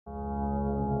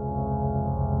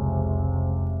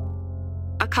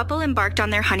couple embarked on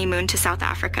their honeymoon to South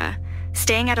Africa,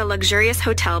 staying at a luxurious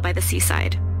hotel by the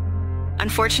seaside.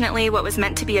 Unfortunately, what was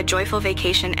meant to be a joyful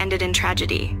vacation ended in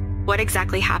tragedy. What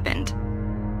exactly happened?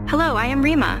 Hello, I am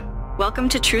Rima. Welcome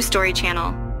to True Story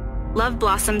Channel. Love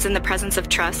blossoms in the presence of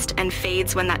trust and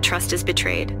fades when that trust is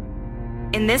betrayed.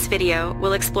 In this video,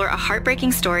 we'll explore a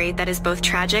heartbreaking story that is both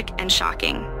tragic and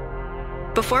shocking.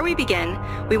 Before we begin,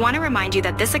 we want to remind you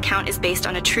that this account is based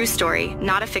on a true story,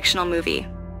 not a fictional movie.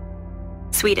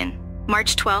 Sweden,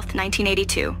 March 12,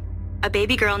 1982. A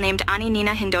baby girl named Anni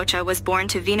Nina Hindocha was born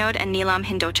to Vinod and Nilam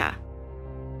Hindocha.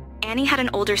 Annie had an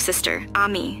older sister,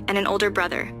 Ami, and an older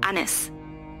brother, Anis.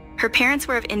 Her parents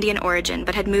were of Indian origin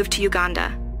but had moved to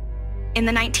Uganda. In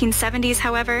the 1970s,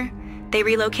 however, they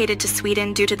relocated to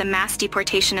Sweden due to the mass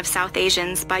deportation of South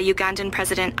Asians by Ugandan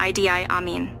President Idi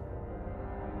Amin.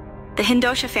 The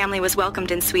Hindocha family was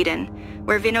welcomed in Sweden,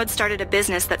 where Vinod started a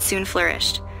business that soon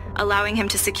flourished, allowing him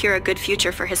to secure a good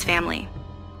future for his family.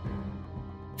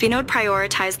 Vinod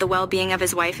prioritized the well-being of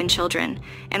his wife and children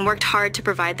and worked hard to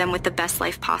provide them with the best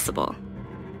life possible.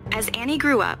 As Annie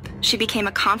grew up, she became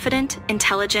a confident,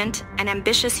 intelligent, and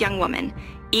ambitious young woman,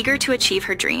 eager to achieve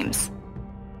her dreams.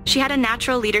 She had a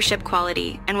natural leadership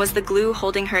quality and was the glue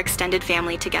holding her extended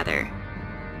family together.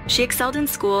 She excelled in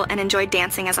school and enjoyed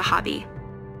dancing as a hobby.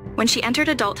 When she entered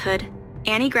adulthood,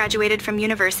 Annie graduated from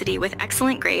university with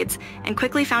excellent grades and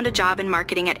quickly found a job in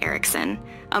marketing at Ericsson,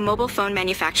 a mobile phone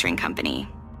manufacturing company.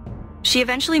 She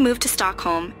eventually moved to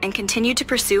Stockholm and continued to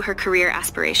pursue her career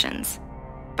aspirations.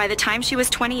 By the time she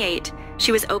was 28,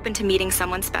 she was open to meeting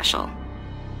someone special.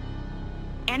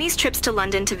 Annie's trips to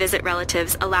London to visit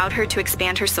relatives allowed her to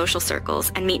expand her social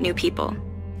circles and meet new people.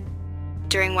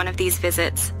 During one of these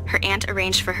visits, her aunt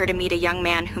arranged for her to meet a young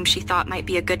man whom she thought might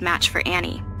be a good match for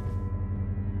Annie.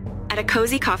 At a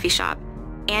cozy coffee shop,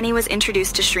 Annie was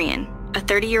introduced to Shrien, a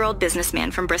 30-year-old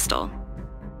businessman from Bristol.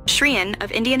 Shrien,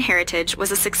 of Indian heritage,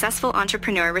 was a successful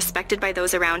entrepreneur respected by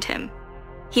those around him.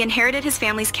 He inherited his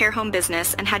family's care home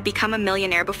business and had become a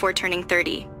millionaire before turning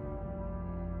 30.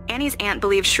 Annie's aunt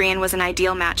believed Shrien was an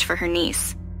ideal match for her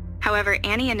niece. However,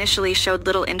 Annie initially showed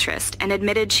little interest and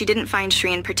admitted she didn't find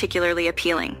Shrien particularly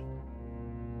appealing.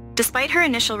 Despite her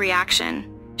initial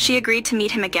reaction, she agreed to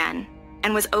meet him again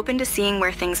and was open to seeing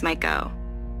where things might go.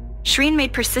 Shrien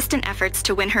made persistent efforts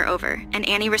to win her over, and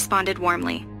Annie responded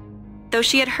warmly. Though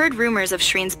she had heard rumors of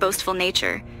Shrien's boastful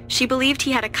nature, she believed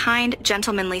he had a kind,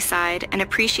 gentlemanly side and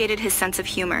appreciated his sense of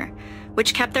humor,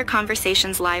 which kept their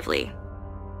conversations lively.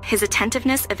 His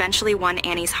attentiveness eventually won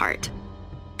Annie's heart.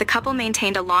 The couple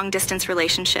maintained a long-distance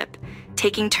relationship,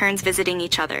 taking turns visiting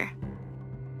each other.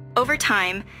 Over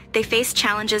time, they faced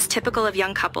challenges typical of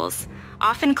young couples,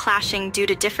 often clashing due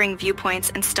to differing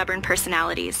viewpoints and stubborn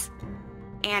personalities.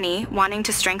 Annie, wanting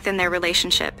to strengthen their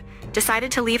relationship,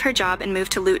 decided to leave her job and move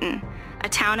to Luton, a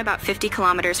town about 50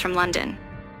 kilometers from London.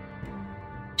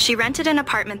 She rented an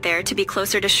apartment there to be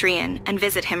closer to Shrien and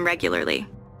visit him regularly.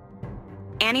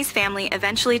 Annie's family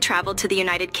eventually traveled to the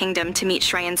United Kingdom to meet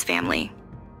Shrien's family.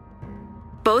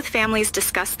 Both families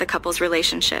discussed the couple's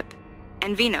relationship,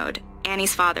 and Vinod,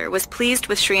 Annie's father, was pleased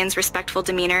with Shrien's respectful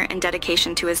demeanor and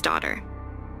dedication to his daughter.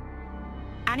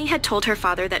 Annie had told her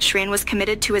father that Shrien was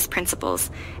committed to his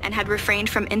principles and had refrained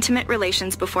from intimate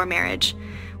relations before marriage,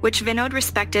 which Vinod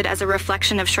respected as a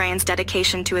reflection of Shrien's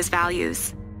dedication to his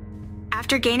values.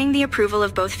 After gaining the approval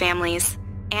of both families,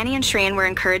 Annie and Shrien were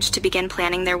encouraged to begin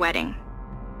planning their wedding.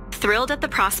 Thrilled at the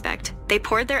prospect, they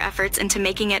poured their efforts into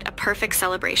making it a perfect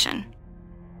celebration.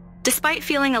 Despite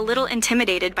feeling a little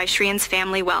intimidated by Shrien's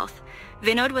family wealth,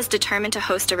 Vinod was determined to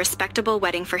host a respectable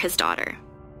wedding for his daughter.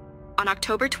 On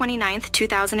October 29,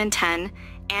 2010,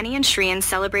 Annie and Shrien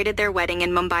celebrated their wedding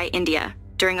in Mumbai, India,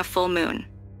 during a full moon.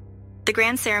 The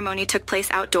grand ceremony took place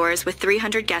outdoors with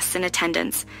 300 guests in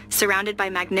attendance, surrounded by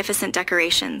magnificent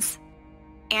decorations.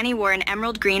 Annie wore an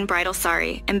emerald green bridal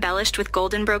sari embellished with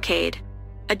golden brocade,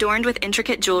 adorned with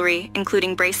intricate jewelry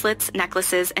including bracelets,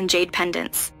 necklaces, and jade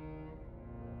pendants.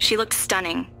 She looked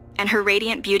stunning, and her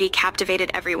radiant beauty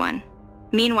captivated everyone.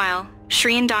 Meanwhile,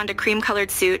 Shrien donned a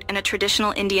cream-colored suit and a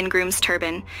traditional Indian groom's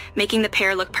turban, making the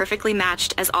pair look perfectly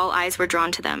matched as all eyes were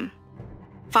drawn to them.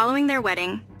 Following their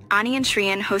wedding, Anni and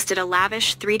Shrien hosted a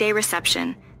lavish 3-day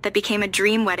reception that became a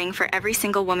dream wedding for every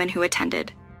single woman who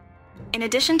attended. In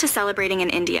addition to celebrating in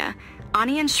India,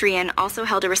 Anni and Shrien also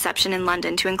held a reception in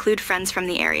London to include friends from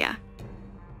the area.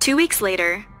 2 weeks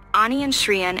later, Anni and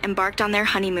Shrien embarked on their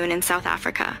honeymoon in South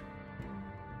Africa.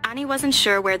 Annie wasn't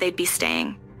sure where they'd be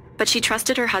staying, but she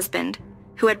trusted her husband,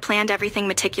 who had planned everything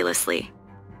meticulously.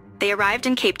 They arrived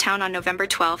in Cape Town on November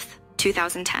 12,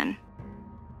 2010.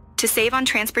 To save on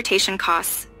transportation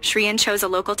costs, Shrien chose a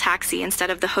local taxi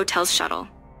instead of the hotel's shuttle.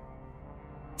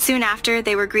 Soon after,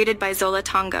 they were greeted by Zola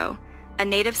Tongo, a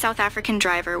native South African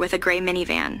driver with a gray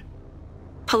minivan.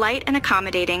 Polite and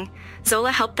accommodating,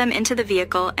 Zola helped them into the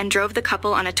vehicle and drove the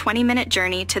couple on a 20-minute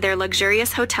journey to their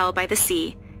luxurious hotel by the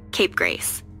sea, Cape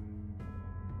Grace.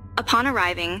 Upon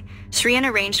arriving, Shrien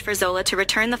arranged for Zola to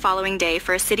return the following day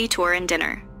for a city tour and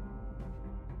dinner.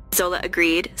 Zola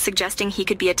agreed, suggesting he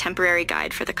could be a temporary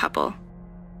guide for the couple.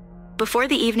 Before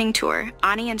the evening tour,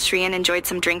 Anni and Shrien enjoyed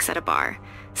some drinks at a bar,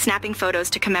 snapping photos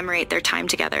to commemorate their time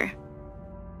together.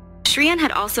 Shrien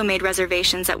had also made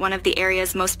reservations at one of the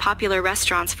area's most popular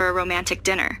restaurants for a romantic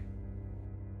dinner.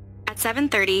 At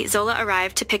 7:30, Zola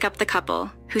arrived to pick up the couple,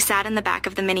 who sat in the back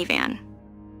of the minivan.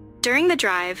 During the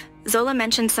drive, Zola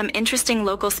mentioned some interesting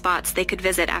local spots they could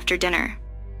visit after dinner.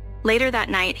 Later that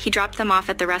night, he dropped them off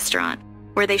at the restaurant,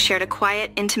 where they shared a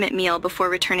quiet, intimate meal before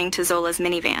returning to Zola's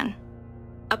minivan.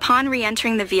 Upon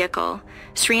re-entering the vehicle,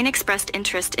 Shrien expressed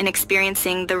interest in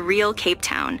experiencing the real Cape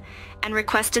Town and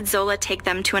requested Zola take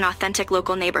them to an authentic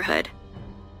local neighborhood.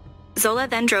 Zola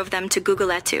then drove them to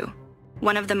Guguletu,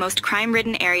 one of the most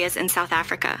crime-ridden areas in South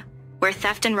Africa, where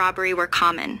theft and robbery were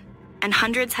common, and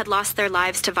hundreds had lost their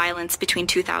lives to violence between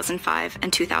 2005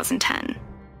 and 2010.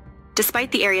 Despite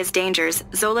the area's dangers,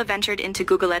 Zola ventured into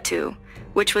Guguletu,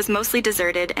 which was mostly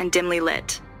deserted and dimly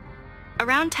lit.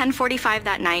 Around 10:45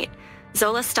 that night,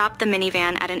 Zola stopped the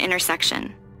minivan at an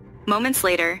intersection. Moments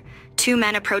later, two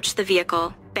men approached the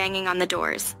vehicle, banging on the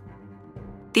doors.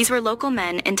 These were local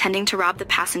men intending to rob the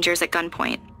passengers at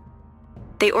gunpoint.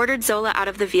 They ordered Zola out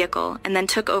of the vehicle and then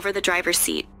took over the driver's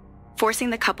seat, forcing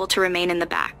the couple to remain in the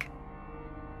back.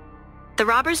 The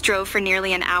robbers drove for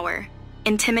nearly an hour,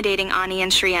 intimidating Anni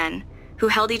and Shrien, who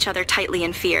held each other tightly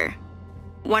in fear.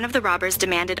 One of the robbers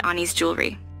demanded Anni's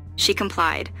jewelry. She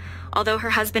complied, although her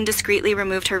husband discreetly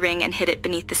removed her ring and hid it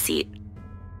beneath the seat.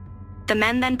 The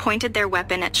men then pointed their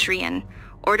weapon at Shrien,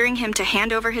 ordering him to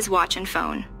hand over his watch and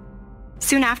phone.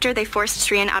 Soon after, they forced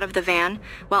Shrien out of the van,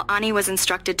 while Anni was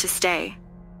instructed to stay.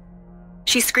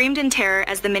 She screamed in terror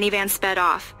as the minivan sped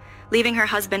off, leaving her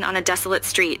husband on a desolate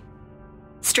street.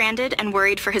 Stranded and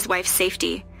worried for his wife's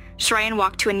safety, Shrien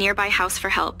walked to a nearby house for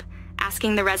help,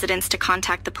 asking the residents to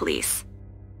contact the police.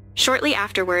 Shortly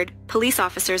afterward, police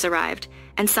officers arrived,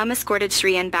 and some escorted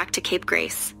Shrien back to Cape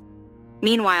Grace.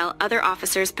 Meanwhile, other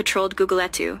officers patrolled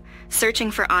Guguletu,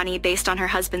 searching for Anni based on her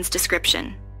husband's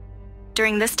description.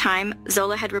 During this time,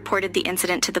 Zola had reported the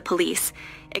incident to the police,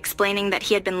 explaining that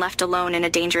he had been left alone in a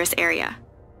dangerous area.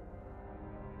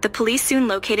 The police soon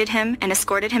located him and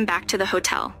escorted him back to the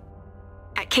hotel.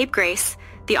 At Cape Grace,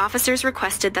 the officers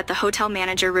requested that the hotel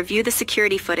manager review the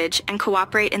security footage and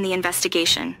cooperate in the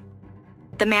investigation.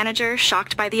 The manager,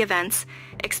 shocked by the events,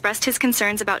 expressed his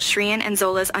concerns about Shrien and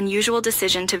Zola's unusual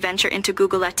decision to venture into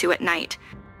Guguletu at night,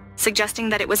 suggesting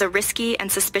that it was a risky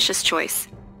and suspicious choice.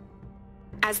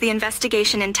 As the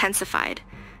investigation intensified,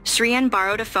 Shrien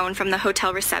borrowed a phone from the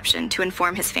hotel reception to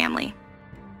inform his family.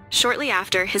 Shortly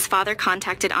after, his father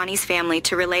contacted Anni's family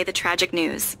to relay the tragic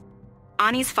news.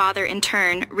 Anni's father, in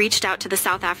turn, reached out to the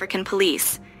South African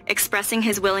police, expressing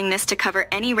his willingness to cover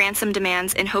any ransom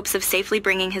demands in hopes of safely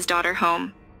bringing his daughter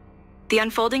home. The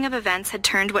unfolding of events had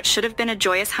turned what should have been a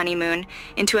joyous honeymoon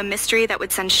into a mystery that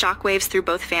would send shockwaves through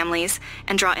both families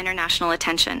and draw international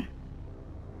attention.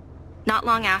 Not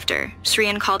long after,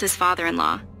 Shrien called his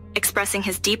father-in-law, expressing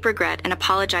his deep regret and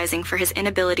apologizing for his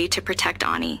inability to protect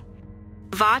Anni.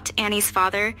 Vaught, Anni's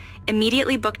father,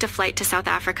 immediately booked a flight to South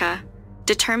Africa,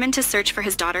 determined to search for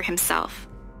his daughter himself.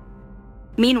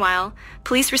 Meanwhile,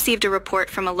 police received a report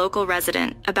from a local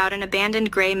resident about an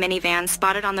abandoned gray minivan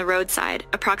spotted on the roadside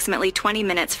approximately 20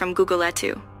 minutes from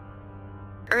Guguletu.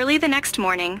 Early the next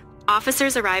morning,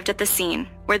 officers arrived at the scene,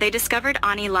 where they discovered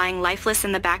Anni lying lifeless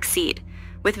in the back seat,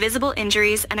 with visible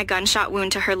injuries and a gunshot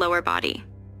wound to her lower body.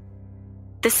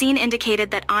 The scene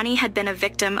indicated that Anni had been a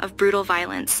victim of brutal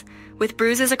violence, with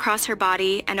bruises across her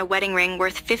body and a wedding ring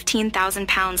worth 15,000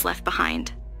 pounds left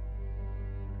behind.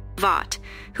 Vaught,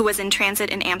 who was in transit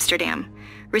in Amsterdam,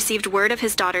 received word of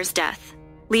his daughter's death,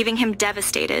 leaving him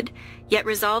devastated, yet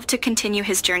resolved to continue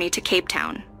his journey to Cape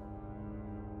Town.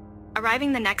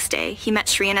 Arriving the next day, he met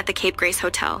Shrien at the Cape Grace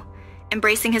Hotel,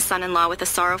 embracing his son-in-law with a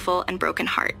sorrowful and broken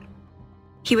heart.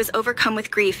 He was overcome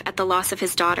with grief at the loss of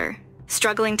his daughter,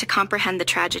 struggling to comprehend the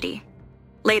tragedy.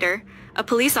 Later, a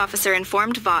police officer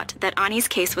informed Vaught that Anni's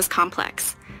case was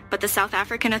complex, but the South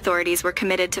African authorities were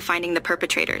committed to finding the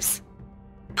perpetrators.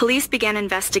 Police began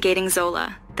investigating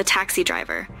Zola, the taxi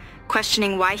driver,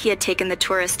 questioning why he had taken the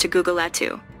tourist to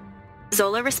Guguletu.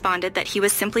 Zola responded that he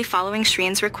was simply following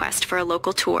Shrien's request for a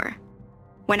local tour.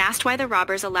 When asked why the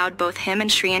robbers allowed both him and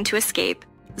Shrien to escape,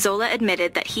 Zola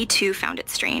admitted that he too found it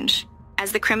strange,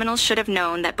 as the criminals should have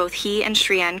known that both he and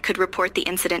Shrien could report the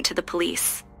incident to the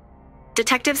police.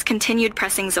 Detectives continued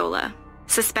pressing Zola,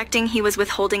 suspecting he was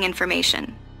withholding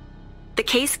information. The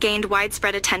case gained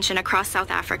widespread attention across South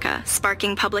Africa,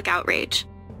 sparking public outrage.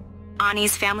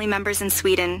 Anni's family members in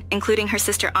Sweden, including her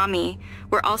sister Ami,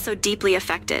 were also deeply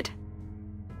affected.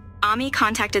 Ami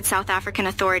contacted South African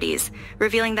authorities,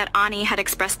 revealing that Anni had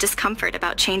expressed discomfort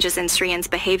about changes in Shrien's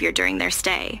behavior during their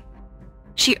stay.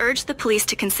 She urged the police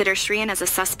to consider Shrien as a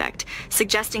suspect,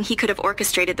 suggesting he could have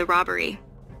orchestrated the robbery.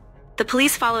 The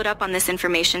police followed up on this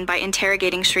information by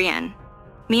interrogating Shrien.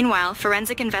 Meanwhile,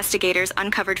 forensic investigators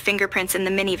uncovered fingerprints in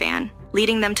the minivan,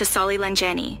 leading them to Solly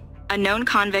Lenjani, a known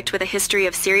convict with a history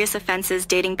of serious offenses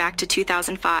dating back to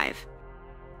 2005.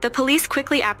 The police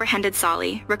quickly apprehended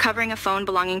Solly, recovering a phone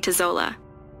belonging to Zola.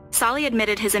 Solly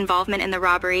admitted his involvement in the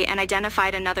robbery and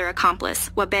identified another accomplice,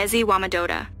 Wabezi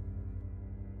Wamadoda.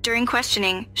 During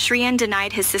questioning, Shrien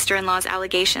denied his sister-in-law's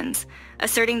allegations,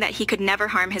 asserting that he could never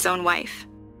harm his own wife.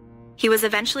 He was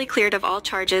eventually cleared of all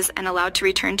charges and allowed to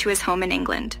return to his home in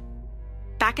England.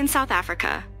 Back in South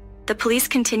Africa, the police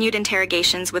continued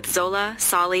interrogations with Zola,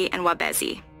 Solly, and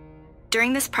Wabezi.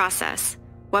 During this process,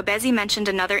 Wabezi mentioned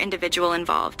another individual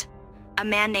involved, a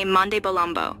man named Monde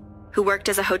Bolombo, who worked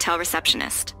as a hotel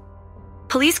receptionist.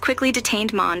 Police quickly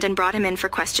detained Monde and brought him in for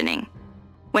questioning.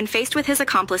 When faced with his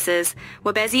accomplices,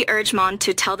 Wabezi urged Monde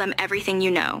to tell them everything you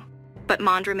know, but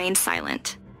Monde remained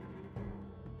silent.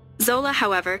 Zola,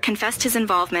 however, confessed his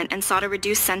involvement and sought a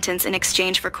reduced sentence in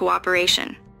exchange for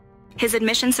cooperation. His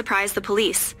admission surprised the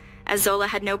police, as Zola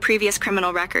had no previous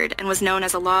criminal record and was known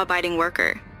as a law-abiding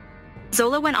worker.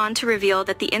 Zola went on to reveal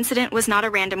that the incident was not a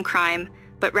random crime,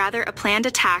 but rather a planned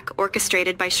attack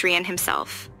orchestrated by Shrien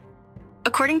himself.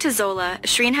 According to Zola,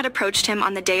 Shrien had approached him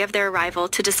on the day of their arrival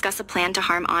to discuss a plan to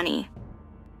harm Anni.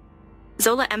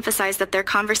 Zola emphasized that their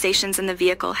conversations in the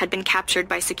vehicle had been captured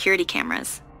by security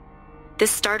cameras.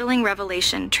 This startling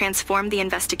revelation transformed the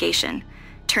investigation,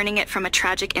 turning it from a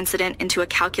tragic incident into a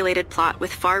calculated plot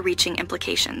with far-reaching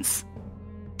implications.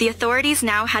 The authorities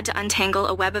now had to untangle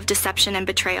a web of deception and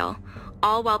betrayal,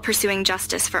 all while pursuing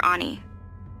justice for Anni.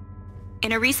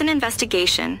 In a recent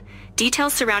investigation,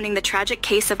 details surrounding the tragic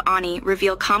case of Anni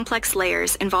reveal complex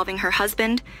layers involving her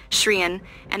husband, Shrien,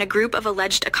 and a group of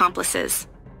alleged accomplices.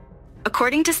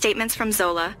 According to statements from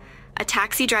Zola, a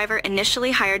taxi driver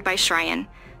initially hired by Shrien,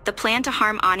 the plan to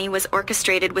harm Anni was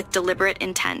orchestrated with deliberate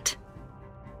intent.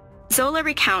 Zola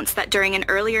recounts that during an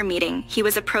earlier meeting, he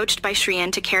was approached by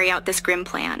Shrien to carry out this grim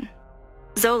plan.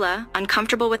 Zola,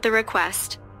 uncomfortable with the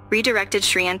request, redirected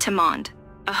Shrien to Monde,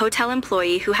 a hotel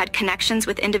employee who had connections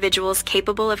with individuals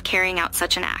capable of carrying out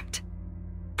such an act.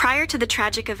 Prior to the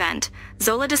tragic event,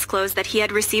 Zola disclosed that he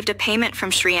had received a payment from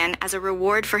Shrien as a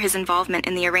reward for his involvement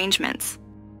in the arrangements.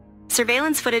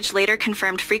 Surveillance footage later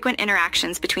confirmed frequent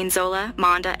interactions between Zola,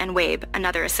 Monde, and Wabe,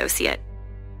 another associate.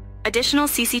 Additional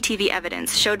CCTV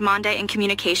evidence showed Monde in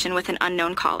communication with an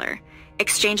unknown caller,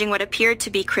 exchanging what appeared to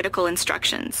be critical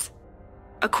instructions.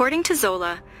 According to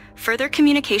Zola, further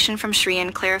communication from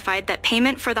Shrien clarified that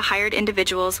payment for the hired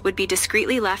individuals would be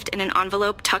discreetly left in an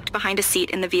envelope tucked behind a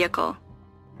seat in the vehicle.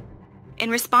 In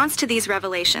response to these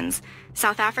revelations,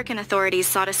 South African authorities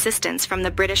sought assistance from the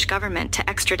British government to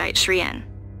extradite Shrien.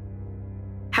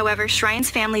 However,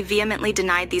 Shrien's family vehemently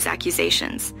denied these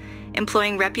accusations,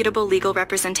 employing reputable legal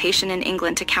representation in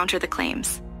England to counter the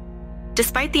claims.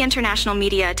 Despite the international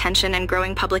media attention and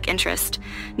growing public interest,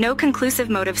 no conclusive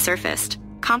motive surfaced,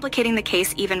 complicating the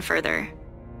case even further.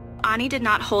 Anni did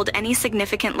not hold any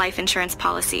significant life insurance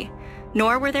policy,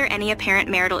 nor were there any apparent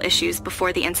marital issues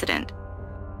before the incident.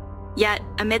 Yet,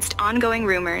 amidst ongoing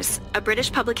rumors, a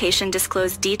British publication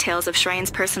disclosed details of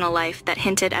Shrien's personal life that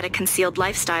hinted at a concealed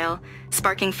lifestyle,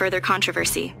 sparking further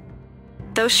controversy.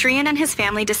 Though Shrien and his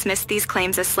family dismissed these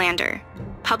claims as slander,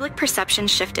 public perception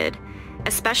shifted,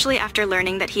 especially after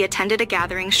learning that he attended a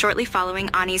gathering shortly following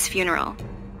Anni's funeral.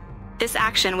 This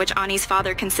action, which Anni's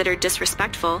father considered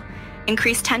disrespectful,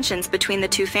 increased tensions between the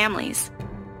two families.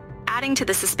 Adding to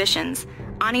the suspicions,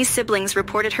 Anni's siblings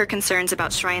reported her concerns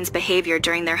about Shrien's behavior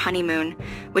during their honeymoon,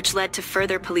 which led to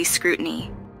further police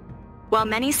scrutiny. While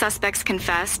many suspects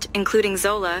confessed, including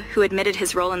Zola, who admitted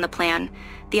his role in the plan,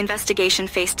 the investigation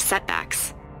faced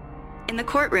setbacks. In the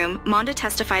courtroom, Monde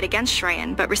testified against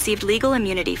Shrien but received legal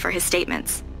immunity for his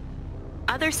statements.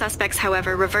 Other suspects,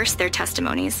 however, reversed their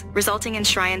testimonies, resulting in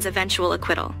Shrien's eventual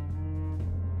acquittal.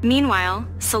 Meanwhile,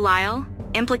 Salile,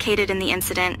 implicated in the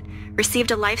incident,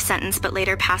 received a life sentence but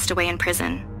later passed away in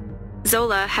prison.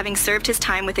 Zola, having served his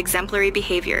time with exemplary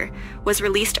behavior, was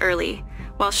released early,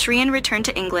 while Shrien returned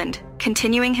to England,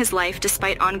 continuing his life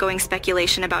despite ongoing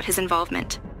speculation about his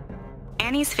involvement.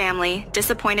 Annie's family,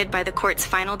 disappointed by the court's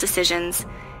final decisions,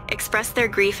 expressed their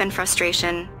grief and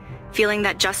frustration, feeling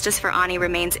that justice for Anni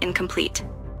remains incomplete.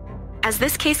 As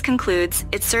this case concludes,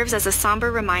 it serves as a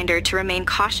somber reminder to remain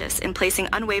cautious in placing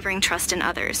unwavering trust in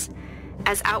others,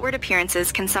 as outward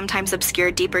appearances can sometimes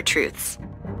obscure deeper truths.